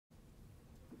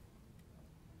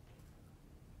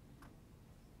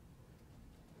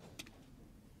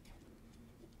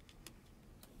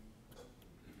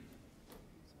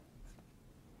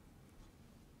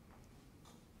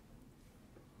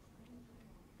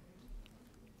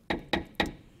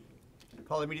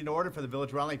Call the meeting to order for the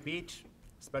Village of Round Lake Beach.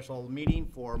 Special meeting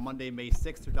for Monday, May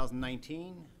 6,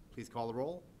 2019. Please call the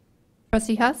roll.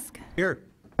 Trustee Husk. Here.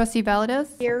 Trustee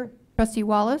Valdez. Here. Trustee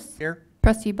Wallace. Here.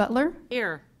 Trustee Butler.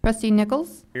 Here. Trustee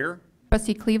Nichols. Here.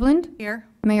 Trustee Cleveland. Here.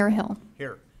 Mayor Hill.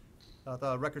 Here.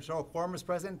 The record show a quorum is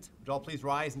present. Would you all please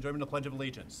rise and join me in the Pledge of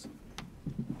Allegiance?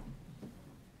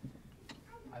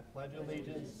 I pledge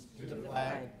allegiance to the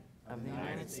flag Of the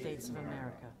United States of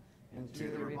America and to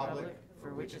the republic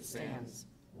for which it stands,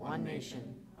 one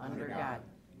nation, under God,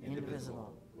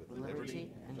 indivisible, with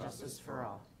liberty and justice for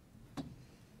all.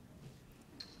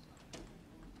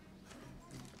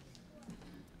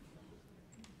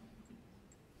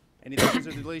 Any additions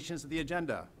or deletions to the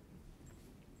agenda?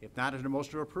 If not, is there a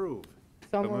motion to approve?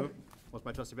 So moved. Motion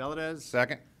by Trustee Valdez.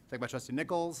 Second. Second by Trustee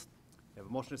Nichols. We have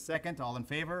a motion to second. All in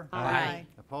favor? Aye.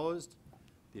 Opposed?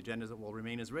 The agenda will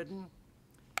remain as written.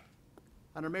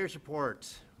 Under Mayor's report,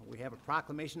 we have a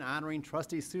proclamation honoring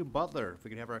Trustee Sue Butler. If we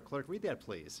could have our clerk read that,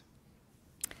 please.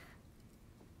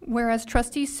 Whereas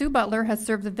Trustee Sue Butler has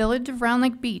served the Village of Round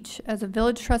Lake Beach as a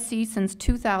village trustee since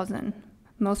 2000,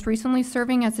 most recently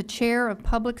serving as the chair of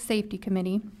Public Safety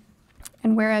Committee.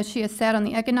 And whereas she has sat on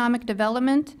the Economic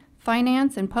Development,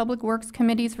 Finance, and Public Works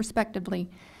Committees respectively.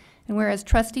 And whereas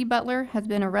Trustee Butler has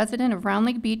been a resident of Round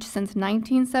Lake Beach since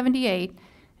 1978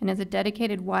 and is a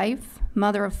dedicated wife,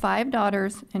 mother of 5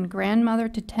 daughters, and grandmother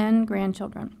to 10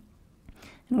 grandchildren.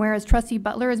 And whereas Trustee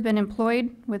Butler has been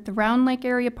employed with the Round Lake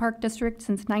Area Park District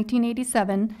since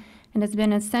 1987 and has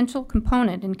been an essential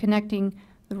component in connecting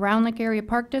the Round Lake Area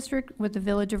Park District with the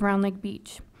Village of Round Lake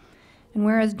Beach. And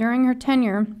whereas during her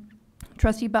tenure,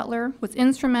 Trustee Butler was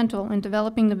instrumental in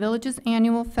developing the village's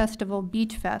annual festival,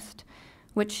 Beach Fest,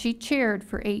 which she chaired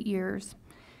for 8 years.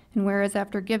 And whereas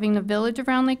after giving the Village of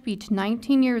Round Lake Beach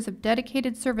 19 years of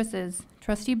dedicated services,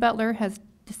 Trustee Butler has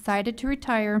decided to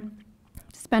retire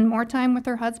to spend more time with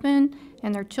her husband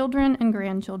and their children and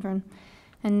grandchildren.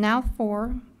 And now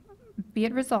be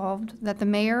it resolved that the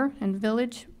Mayor and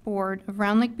Village Board of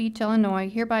Round Lake Beach, Illinois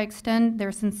hereby extend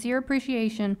their sincere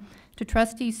appreciation to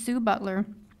Trustee Sue Butler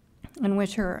and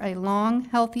wish her a long,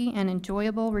 healthy, and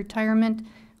enjoyable retirement,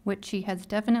 which she has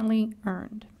definitely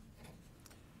earned.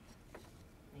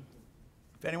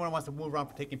 If anyone wants to move around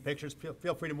for taking pictures,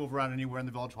 feel free to move around anywhere in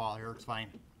the Village Hall here. It's fine.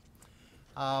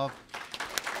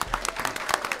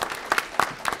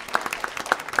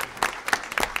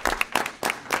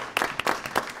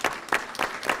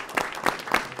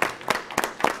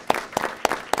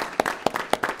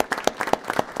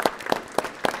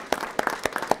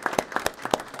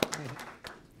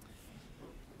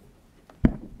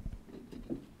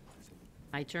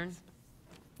 My turn?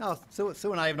 No,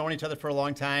 Sue and I have known each other for a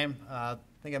long time. I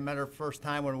think I met her first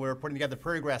time when we were putting together the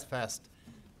Prairie Grass Fest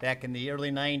back in the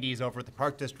early 90s over at the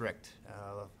Park District.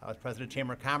 I was president of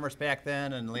Chamber of Commerce back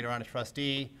then and later on a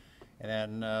trustee.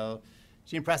 And then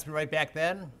she impressed me right back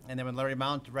then. And then when Larry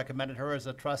Mount recommended her as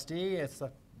a trustee, it's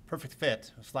a perfect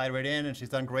fit. Slide right in, and she's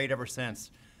done great ever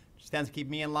since. She tends to keep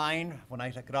me in line when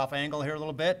I get off angle here a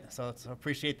little bit, so I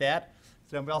appreciate that.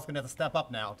 So I'm also going to have to step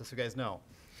up now, just so you guys know.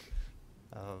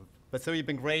 But Sue, you've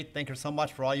been great. Thank you so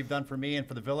much for all you've done for me and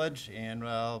for the village, and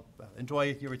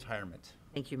enjoy your retirement.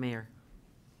 Thank you, Mayor.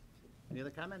 Any other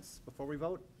comments before we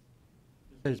vote?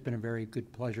 It's been a very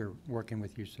good pleasure working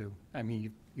with you, Sue. I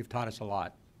mean, you've taught us a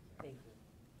lot. Thank you.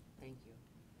 Thank you.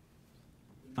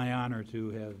 My honor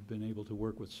to have been able to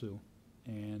work with Sue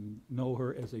and know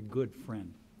her as a good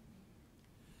friend.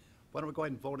 Why don't we go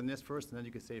ahead and vote on this first, and then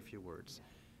you can say a few words.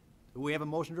 Do we have a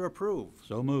motion to approve?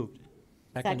 So moved.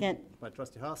 Second. By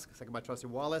Trustee Husk, second by Trustee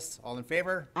Wallace. All in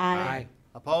favor? Aye.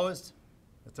 Opposed?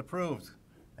 It's approved.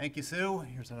 Thank you, Sue.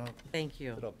 Here's a Thank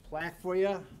you. little plaque for you.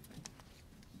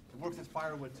 It works as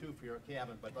firewood, too, for your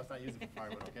cabin, but let's not use it for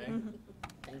firewood, okay? Thank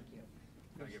you.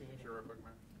 Can I get a picture real quick,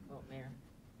 Mayor? Oh, Mayor.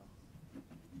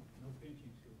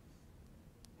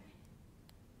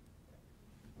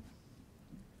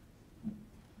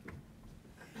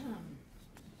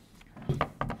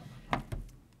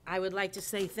 I would like to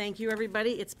say thank you,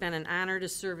 everybody. It's been an honor to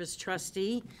serve as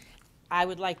trustee. I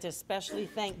would like to especially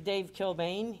thank Dave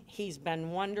Kilbane. He's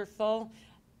been wonderful.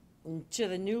 To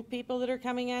the new people that are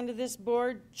coming onto this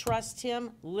board, trust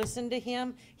him, listen to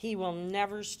him. He will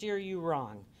never steer you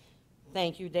wrong.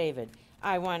 Thank you, David.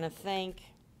 I want to thank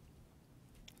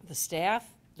the staff,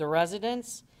 the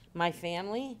residents, my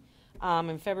family.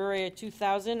 In February of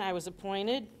 2000, I was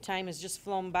appointed. Time has just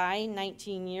flown by,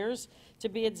 19 years to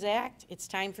be exact. It's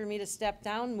time for me to step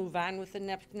down, move on with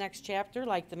the next chapter,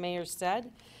 like the mayor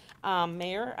said.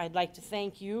 Mayor, I'd like to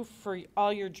thank you for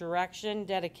all your direction,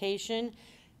 dedication,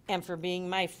 and for being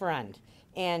my friend.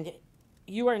 And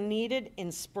you are needed in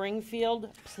Springfield,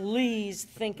 please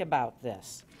think about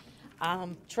this.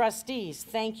 Trustees,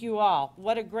 thank you all.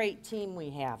 What a great team we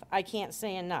have. I can't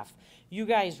say enough. You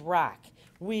guys rock.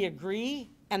 We agree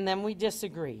and then we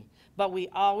disagree, but we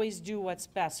always do what's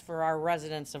best for our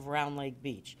residents of Round Lake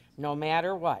Beach, no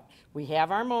matter what. We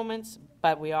have our moments,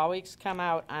 but we always come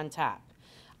out on top.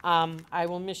 I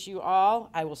will miss you all.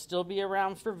 I will still be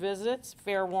around for visits.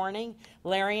 Fair warning,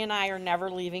 Larry and I are never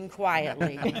leaving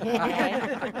quietly. Okay?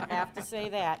 I have to say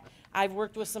that. I've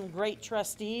worked with some great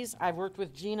trustees. I've worked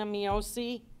with Gina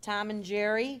Miosi, Tom and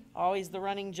Jerry, always the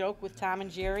running joke with Tom and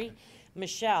Jerry,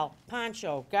 Michelle,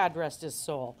 Pancho, God rest his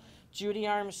soul, Judy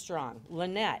Armstrong,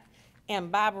 Lynette,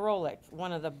 and Bob Rolick,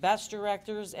 one of the best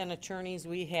directors and attorneys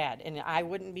we had. And I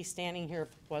wouldn't be standing here if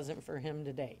it wasn't for him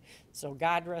today. So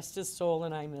God rest his soul,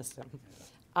 and I miss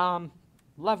him.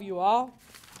 Love you all.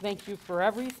 Thank you for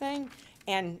everything.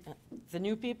 And the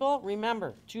new people,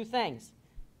 remember, 2 things.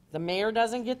 The mayor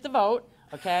doesn't get the vote,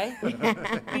 okay?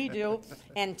 We do.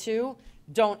 And 2,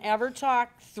 don't ever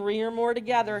talk 3 or more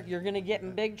together. You're gonna get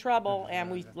in big trouble, and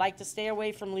we like to stay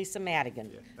away from Lisa Madigan,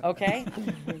 okay?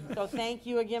 So thank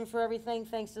you again for everything.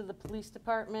 Thanks to the police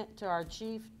department, to our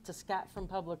chief, to Scott from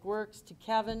Public Works, to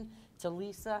Kevin, to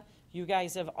Lisa. You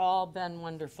guys have all been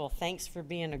wonderful. Thanks for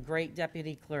being a great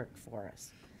deputy clerk for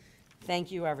us.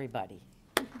 Thank you, everybody.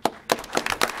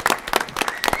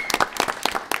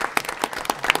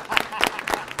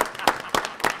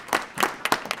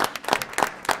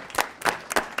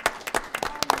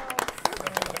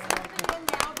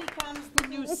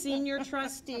 Senior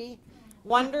trustee,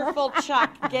 wonderful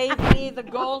Chuck gave me the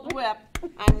gold whip.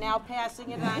 I'm now passing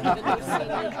it on to the new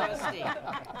senior trustee.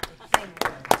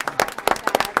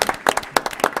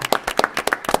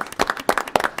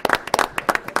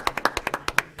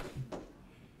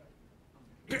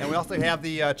 And we also have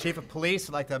the chief of police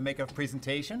who'd like to make a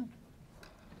presentation.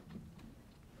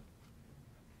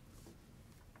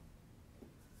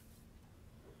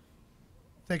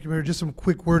 Thank you, Mayor. Just some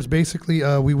quick words. Basically,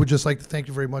 we would just like to thank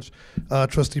you very much,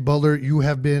 Trustee Butler. You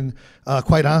have been,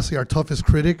 quite honestly, our toughest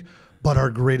critic, but our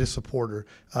greatest supporter.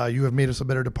 You have made us a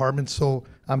better department. So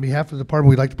on behalf of the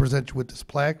department, we'd like to present you with this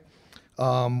plaque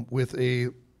with a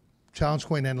challenge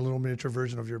coin and a little miniature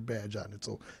version of your badge on it.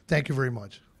 So thank you very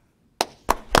much.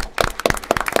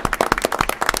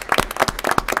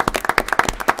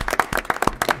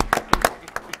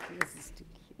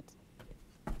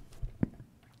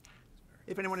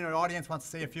 If anyone in our audience wants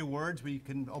to say a few words, we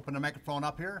can open the microphone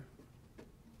up here.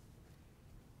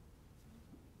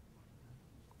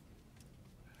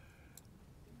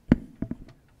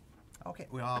 Okay,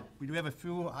 well, we do have a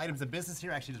few items of business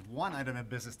here. Actually, just one item of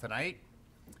business tonight.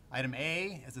 Item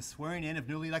A is the swearing in of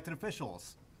newly elected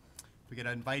officials. We could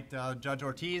invite Judge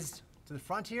Ortiz to the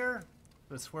front here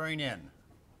for the swearing in.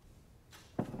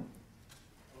 Well,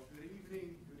 good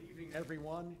evening,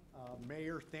 everyone.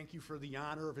 Mayor, thank you for the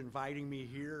honor of inviting me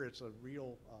here. It's a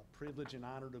real privilege and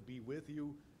honor to be with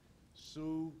you.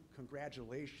 Sue,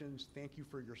 congratulations. Thank you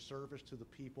for your service to the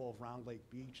people of Round Lake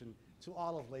Beach and to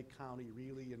all of Lake County,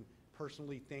 really. And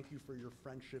personally, thank you for your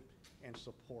friendship and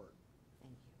support.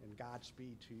 Thank you. And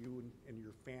Godspeed to you and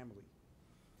your family.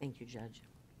 Thank you, Judge.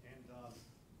 And,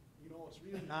 you know, it's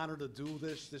really an honor to do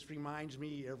this. This reminds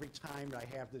me every time that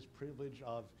I have this privilege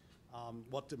of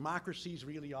what democracy is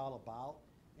really all about.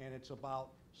 And it's about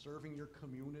serving your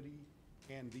community.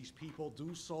 And these people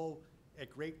do so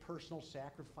at great personal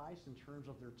sacrifice in terms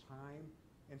of their time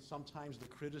and sometimes the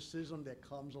criticism that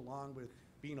comes along with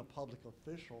being a public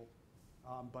official.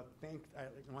 But I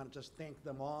want to just thank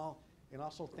them all and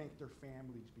also thank their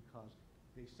families because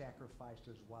they sacrificed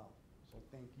as well. So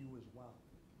thank you as well.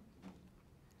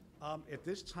 At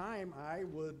this time, I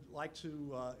would like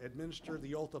to administer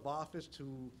the oath of office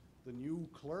to the new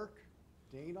clerk,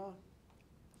 Dana.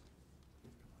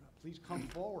 Please come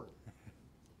forward.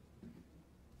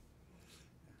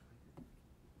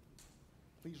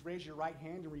 Please raise your right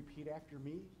hand and repeat after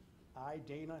me. I,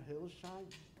 Dana Hillshine.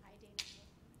 I, Dana Hillshine.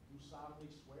 Do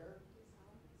solemnly swear.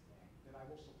 That I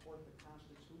will support the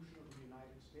Constitution of the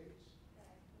United States. That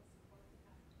I will support the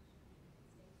Constitution of the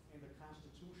United States. And the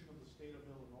Constitution of the State of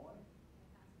Illinois. And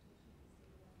the Constitution of the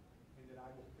State of Illinois. And that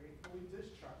I will faithfully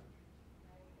discharge.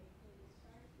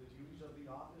 The duties of the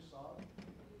office of.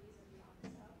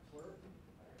 Clerk.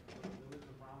 For the village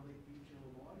of Round Lake Beach,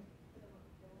 Illinois.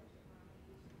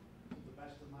 To the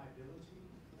best of my ability.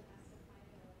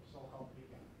 So help me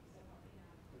God.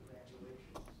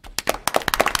 Congratulations.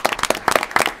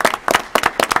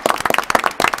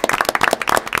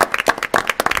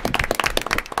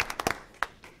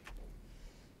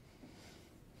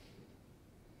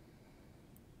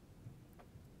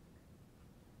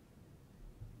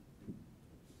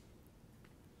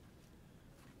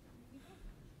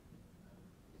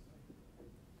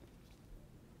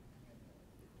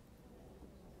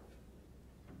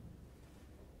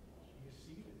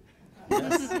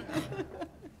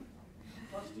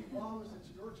 Wallace, it's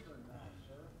your turn now,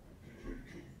 sir.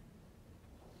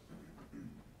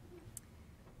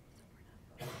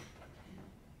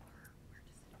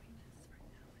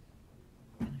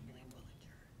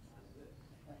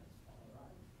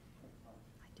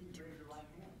 Please raise your right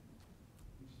hand.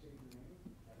 You state your name.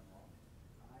 Kevin Wallace.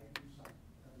 I do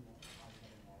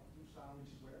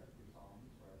solemnly swear.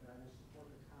 That I will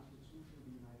support the Constitution of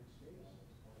the United States.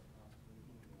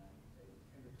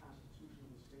 And the Constitution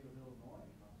of the State of Illinois.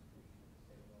 And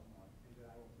that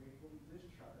I will faithfully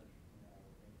discharge.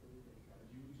 The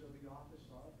duties of the office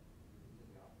of.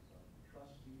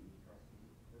 Trustee.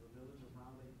 For the village of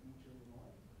Round Lake Beach,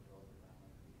 Illinois. To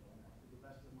the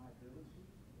best of my ability.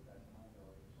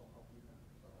 So help me God.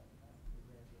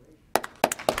 Congratulations.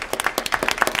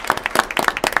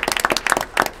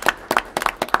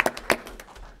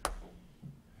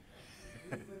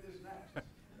 Cleveland is next.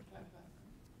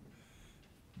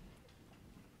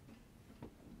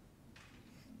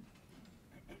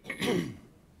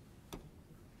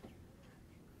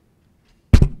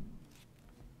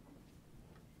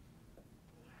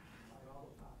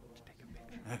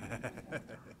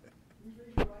 Please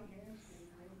raise your right hand, state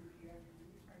your name, repeat after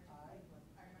me.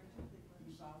 I do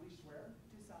solemnly swear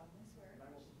that I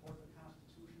will support the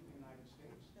Constitution of the United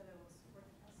States and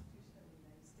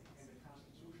the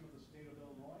Constitution of the State of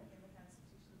Illinois, and that I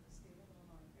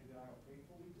will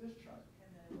faithfully discharge the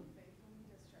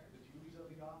duties of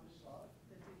the office of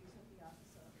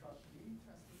trustee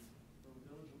for the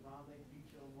village of Round Lake Beach,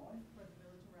 Illinois, to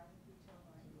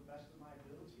the best of my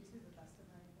ability.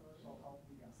 So help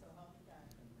me God.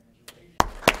 Congratulations.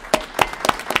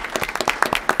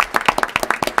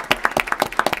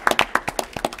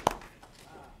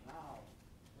 Now,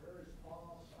 where is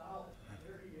Paul Stout?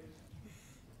 There he is.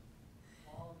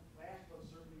 Paul, last but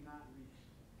certainly not least,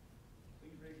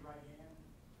 please raise your right hand.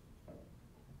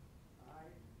 I,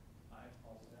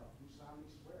 Paul Stout, do solemnly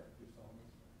swear.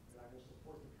 That I will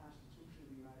support the Constitution of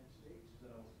the United States.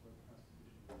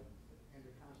 And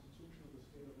the Constitution of the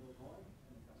State of Illinois.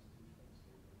 And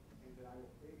that I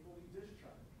will faithfully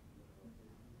discharge.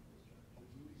 The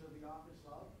duties of the office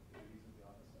of.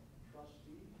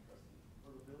 Trustee.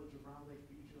 For the village of Round Lake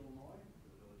Beach, Illinois.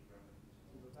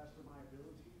 To the best of my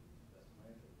ability.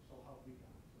 So help me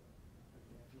God.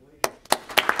 Congratulations.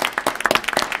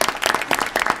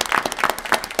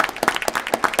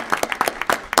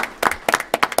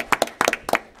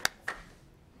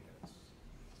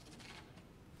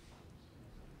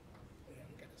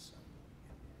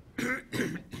 To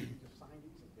sign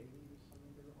these, if they need to sign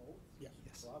their oath. Yes.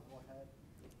 So I'll go ahead.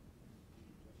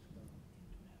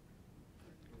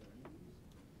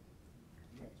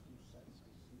 You have two sets, I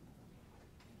see.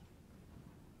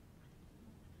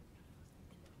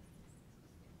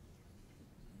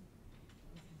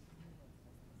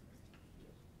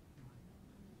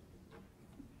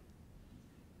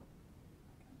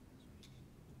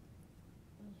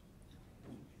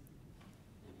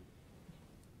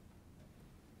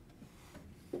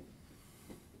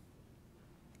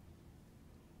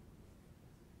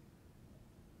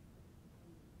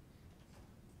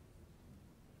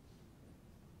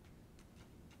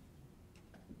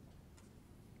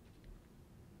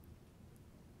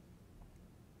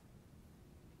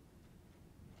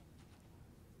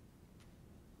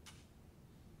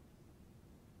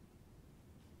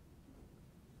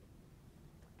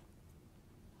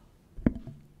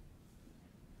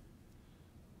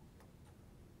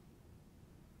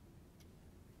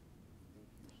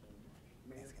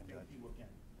 Mayor, thank you again.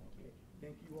 Okay.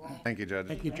 Thank you all. Thank you, Judge.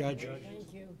 Thank you, Judge.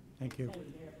 Thank you. Thank you.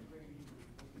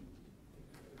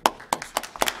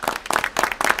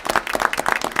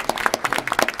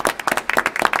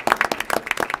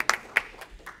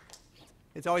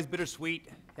 It's always bittersweet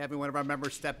having one of our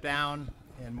members step down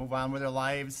and move on with their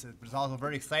lives. It's also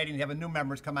very exciting having new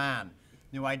members come on.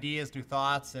 New ideas, new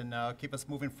thoughts, and keep us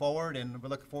moving forward. And we're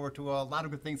looking forward to a lot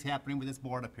of good things happening with this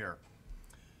board up here.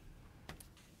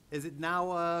 Is it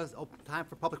now time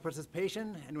for public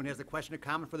participation? Anyone has a question or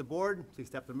comment for the board, please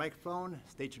step to the microphone,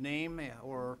 state your name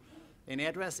or an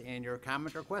address and your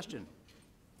comment or question.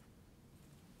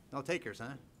 No takers, huh?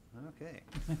 Okay.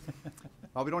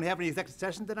 Well, we don't have any executive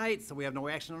session tonight, so we have no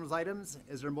action on those items.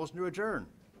 Is there a motion to adjourn?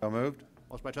 So moved.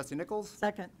 Motion by trustee Nichols,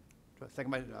 Second.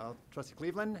 second by trustee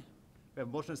Cleveland. We have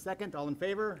a motion and a second. All in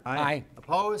favor? Aye.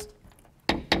 Opposed?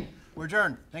 We're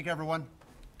adjourned. Thank you, everyone.